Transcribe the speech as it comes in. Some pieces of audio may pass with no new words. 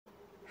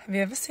Have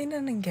you ever seen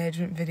an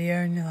engagement video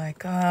and you're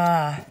like,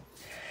 yeah,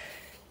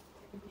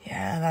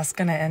 that's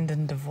gonna end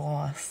in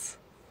divorce?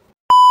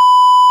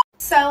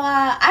 So,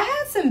 I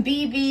had some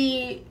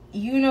BB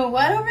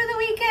you-know-what over the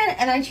weekend,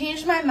 and I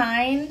changed my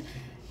mind.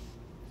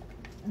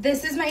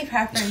 This is my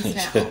preference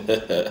now.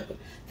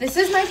 This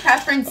is my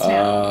preference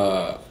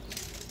now.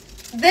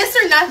 This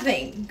or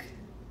nothing.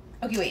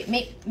 Okay, wait,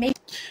 maybe.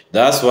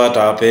 That's what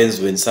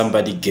happens when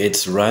somebody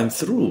gets run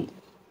through.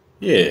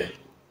 Yeah.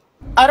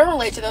 I don't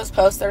relate to those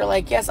posts that are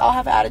like, yes, I'll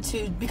have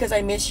attitude because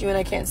I miss you and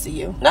I can't see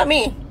you. Not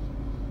me.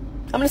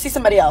 I'm gonna see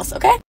somebody else,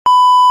 okay?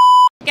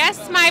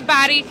 Guess my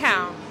body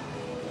count.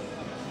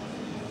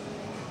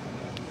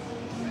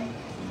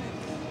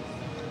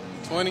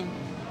 20? 20?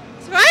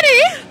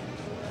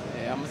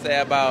 Yeah, I'm gonna say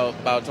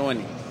about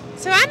 20. 20?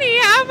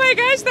 Oh my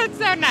gosh, that's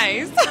so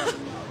nice.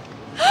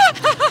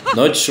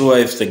 Not sure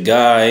if the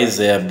guys,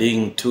 they are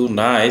being too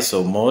nice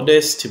or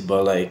modest,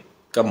 but like,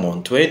 come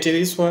on, 20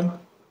 this one?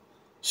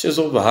 She's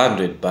over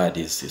 100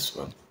 bodies this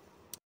one.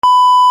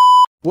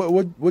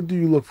 What do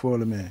you look for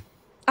in a man?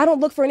 I don't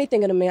look for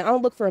anything in a man. I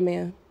don't look for a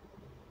man.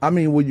 I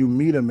mean, when you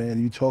meet a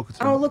man, you talk to him.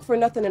 I don't look for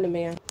nothing in a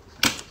man.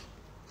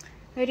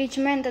 A rich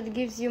man that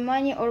gives you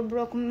money or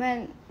broke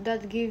man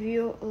that give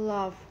you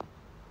love?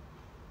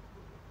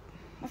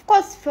 Of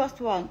course, first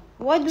one.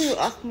 Why do you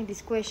ask me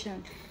this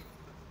question?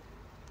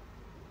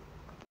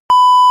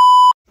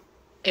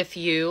 If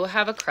you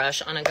have a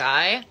crush on a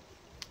guy,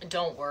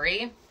 don't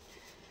worry.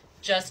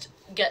 Just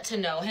get to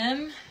know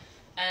him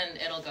and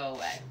it'll go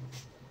away.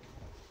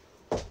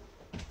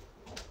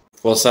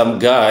 For some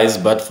guys,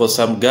 but for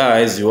some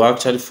guys, you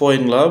actually fall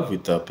in love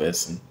with that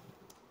person.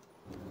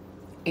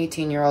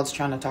 18-year-olds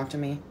trying to talk to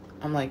me.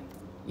 I'm like,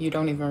 you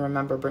don't even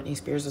remember Britney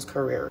Spears'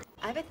 career.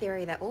 I have a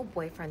theory that all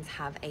boyfriends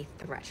have a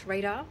threat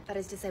radar. That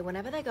is to say,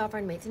 whenever their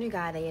girlfriend meets a new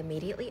guy, they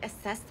immediately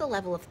assess the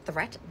level of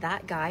threat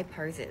that guy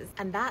poses,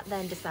 and that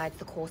then decides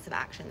the course of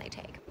action they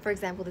take. For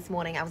example, this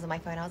morning I was on my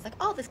phone, I was like,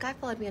 oh, this guy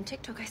followed me on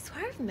TikTok. I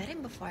swear I've met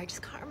him before, I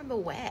just can't remember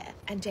where.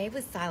 And Dave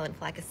was silent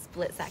for like a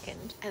split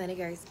second. And then he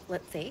goes,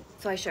 let's see.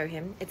 So I show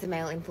him, it's a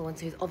male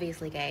influencer who's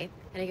obviously gay.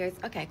 And he goes,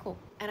 okay, cool.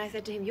 And I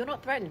said to him, you're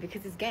not threatened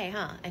because he's gay,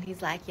 huh? And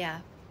he's like,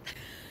 yeah.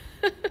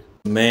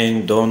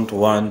 Men don't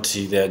want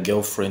their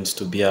girlfriends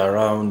to be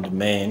around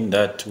men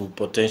that will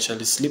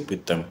potentially sleep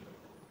with them.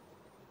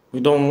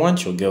 We don't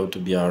want your girl to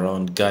be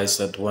around guys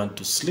that want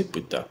to sleep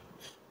with her.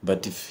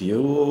 But if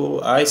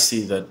I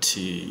see that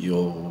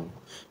your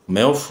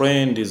male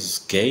friend is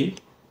gay,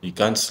 he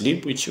can't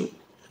sleep with you,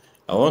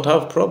 I won't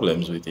have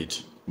problems with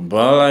it.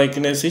 But like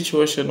in a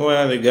situation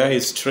where the guy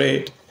is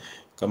straight,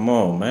 come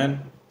on,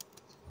 man.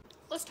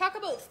 Let's talk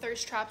about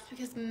thirst traps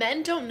because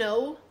men don't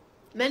know.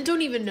 Men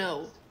don't even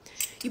know.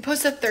 You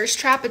post a thirst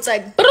trap, it's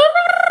like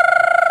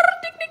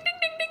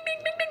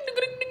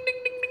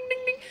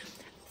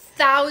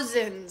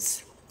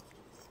thousands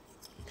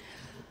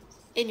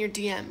in your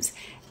DMs,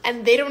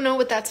 and they don't know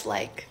what that's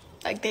like.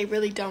 Like, they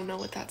really don't know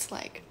what that's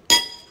like.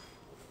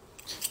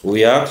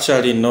 We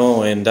actually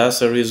know, and that's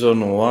the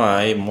reason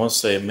why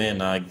most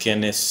men are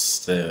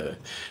against the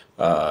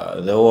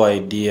whole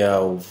idea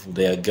of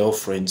their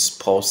girlfriends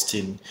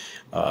posting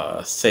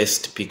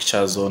thirst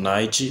pictures on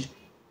IG.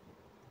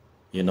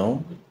 You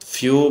know,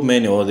 few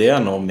men, or there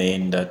are no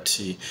men that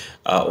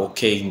are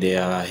okay in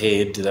their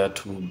head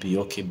that will be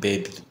okay,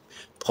 babe,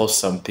 post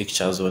some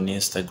pictures on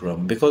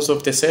Instagram because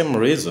of the same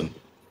reason.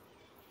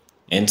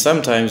 And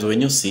sometimes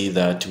when you see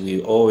that,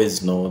 we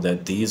always know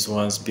that these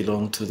ones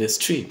belong to the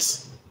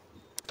streets.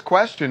 The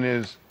question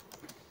is,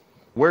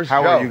 where's Joe?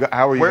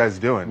 How are you guys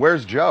doing?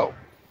 Where's Joe?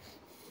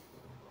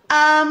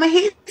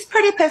 He's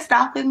pretty pissed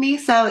off with me.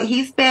 So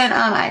he's been,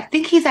 I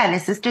think he's at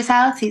his sister's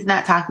house. He's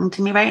not talking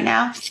to me right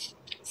now.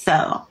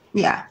 So,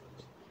 yeah.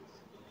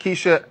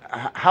 Keisha,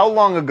 how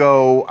long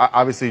ago,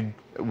 obviously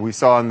we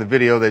saw in the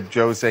video that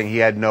Joe's saying he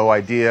had no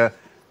idea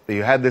that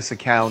you had this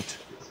account.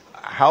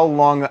 How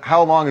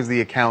long is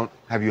the account,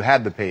 have you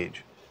had the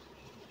page?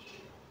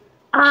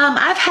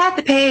 I've had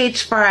the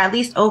page for at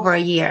least over a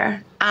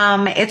year.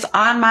 It's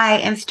on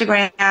my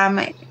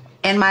Instagram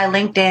and my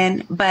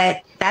LinkedIn,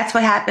 but that's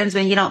what happens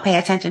when you don't pay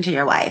attention to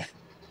your wife,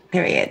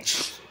 period.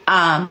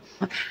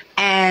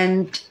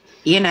 And,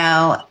 you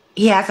know,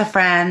 he has a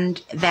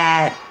friend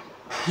that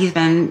he's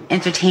been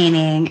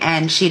entertaining,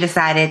 and she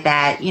decided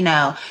that, you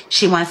know,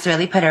 she wants to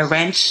really put a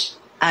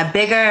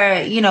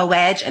bigger, you know,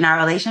 wedge in our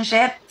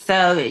relationship.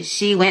 So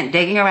she went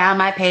digging around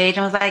my page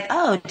and was like,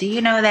 oh, do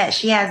you know that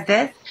she has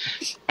this?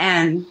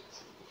 And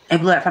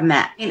it blew up from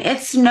that. I mean,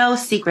 it's no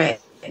secret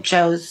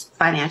Joe's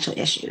financial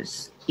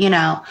issues. You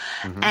know,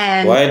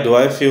 and why do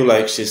I feel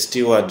like she's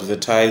still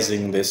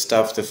advertising the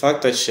stuff? The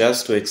fact that she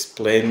has to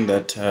explain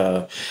that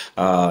her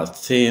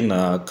thin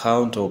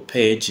account or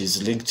page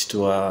is linked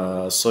to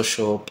her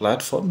social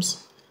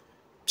platforms.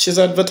 She's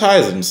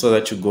advertising so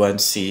that you go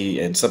and see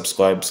and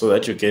subscribe so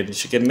that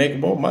she can make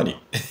more money.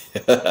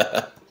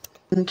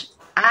 And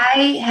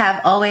I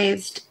have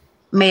always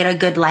made a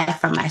good life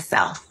for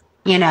myself.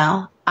 You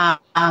know,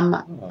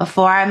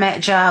 before I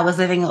met Joe, I was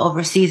living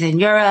overseas in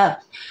Europe.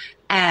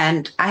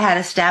 and I had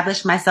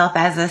established myself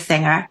as a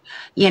singer,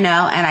 you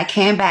know, and I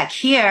came back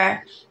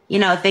here, you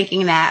know,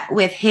 thinking that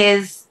with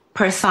his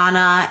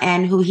persona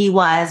and who he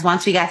was,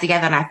 once we got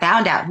together and I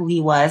found out who he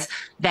was,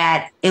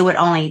 that it would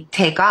only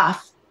take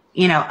off,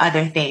 you know,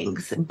 other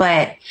things.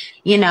 But,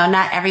 you know,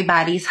 not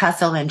everybody's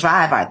hustle and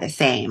drive are the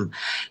same.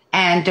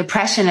 And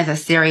depression is a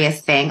serious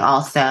thing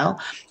also.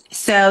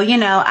 So, you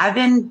know, I've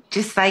been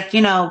just like,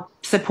 you know,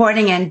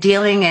 supporting and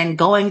dealing and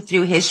going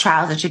through his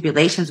trials and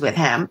tribulations with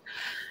him.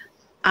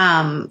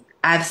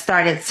 I've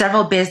started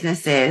several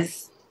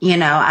businesses, you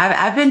know,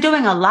 I've been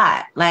doing a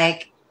lot,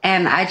 like,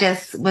 and I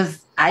just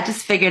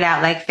figured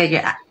out,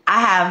 I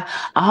have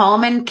a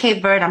home in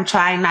Cape Verde I'm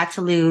trying not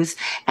to lose,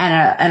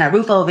 and a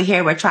roof over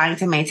here we're trying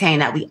to maintain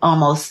that we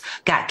almost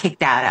got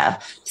kicked out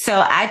of. So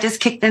I just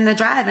kicked in the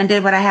drive and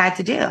did what I had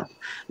to do,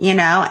 you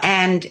know,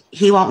 and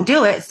he won't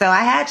do it. So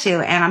I had to,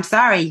 and I'm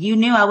sorry, you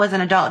knew I was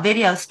an adult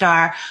video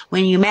star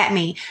when you met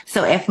me.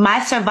 So if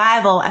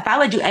I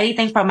would do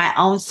anything for my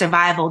own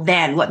survival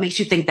then, what makes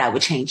you think that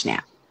would change now?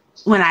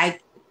 When I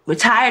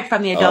retired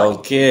from the adult.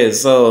 Okay,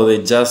 so the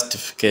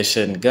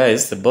justification,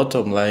 guys, the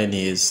bottom line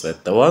is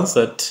that the ones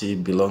that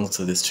belong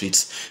to the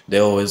streets, they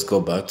always go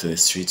back to the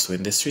streets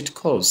when the street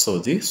calls. So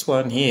this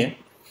one here,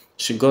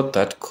 she got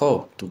that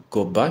call to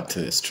go back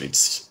to the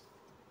streets.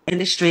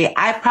 Industry,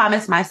 I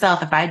promised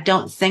myself if I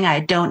don't sing, I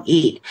don't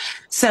eat.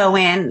 So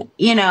when,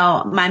 you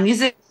know, my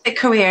music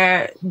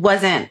career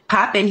wasn't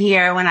popping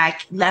here when I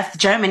left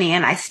Germany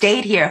and I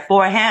stayed here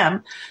for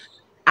him,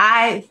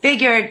 I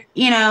figured,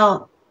 you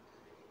know,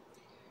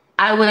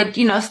 I would,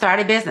 you know, start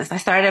a business. I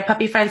started a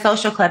puppy friend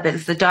social club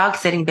business, a dog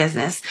sitting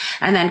business.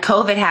 And then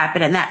COVID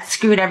happened and that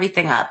screwed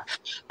everything up.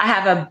 I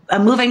have a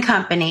moving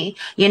company,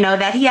 you know,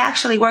 that he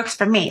actually works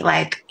for me.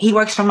 Like, he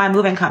works for my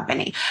moving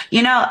company.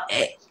 You know,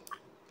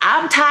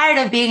 I'm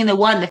tired of being the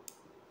one.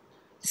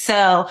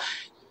 So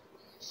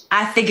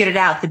I figured it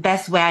out the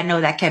best way I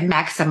know that can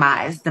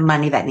maximize the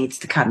money that needs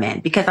to come in,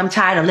 because I'm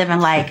tired of living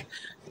like,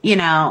 you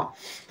know,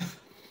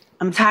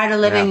 I'm tired of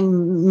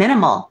living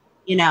minimal,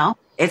 you know.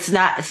 It's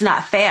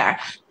not fair.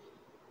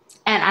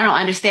 And I don't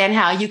understand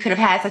how you could have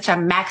had such a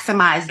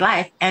maximized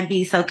life and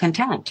be so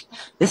content.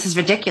 This is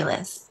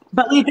ridiculous.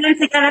 But we've been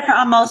together for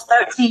almost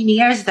 13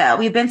 years, though.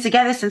 We've been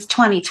together since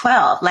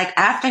 2012, like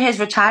after his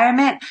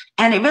retirement.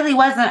 And it really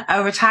wasn't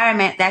a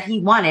retirement that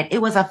he wanted.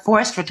 It was a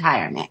forced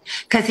retirement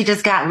because he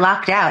just got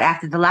locked out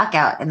after the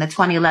lockout in the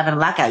 2011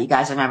 lockout. You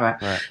guys remember,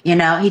 right? You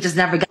know, he just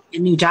never got a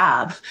new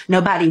job.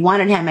 Nobody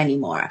wanted him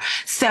anymore.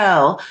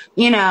 So,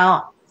 you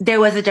know, there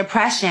was a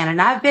depression,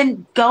 and I've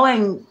been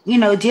going, you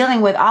know,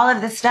 dealing with all of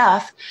this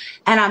stuff.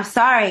 And I'm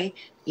sorry,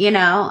 you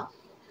know,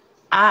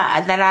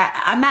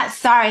 I'm not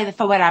sorry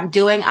for what I'm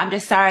doing. I'm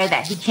just sorry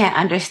that he can't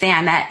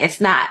understand that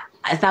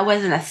that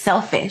wasn't a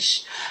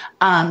selfish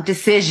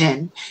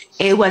decision.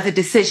 It was a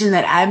decision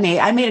that I made.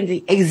 I made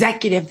an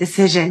executive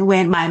decision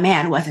when my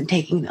man wasn't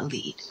taking the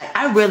lead.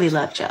 I really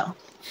love Joe.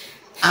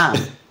 I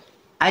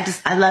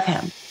love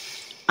him.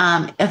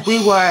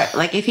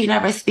 If he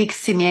never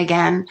speaks to me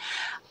again,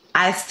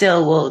 I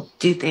still will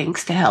do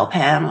things to help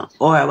him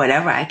or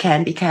whatever I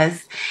can,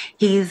 because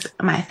he's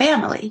my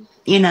family.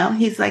 You know,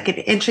 he's like an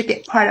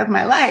intricate part of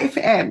my life,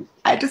 and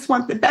I just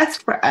want the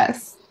best for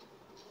us.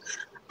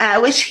 And I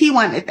wish he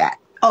wanted that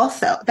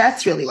also.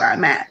 That's really where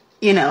I'm at.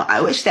 You know,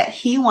 I wish that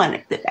he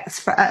wanted the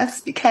best for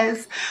us,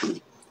 because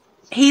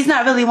he's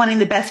not really wanting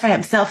the best for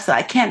himself. So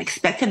I can't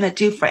expect him to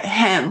do for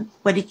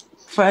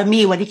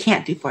me what he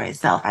can't do for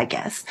himself, I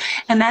guess.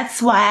 And that's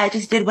why I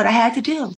just did what I had to do.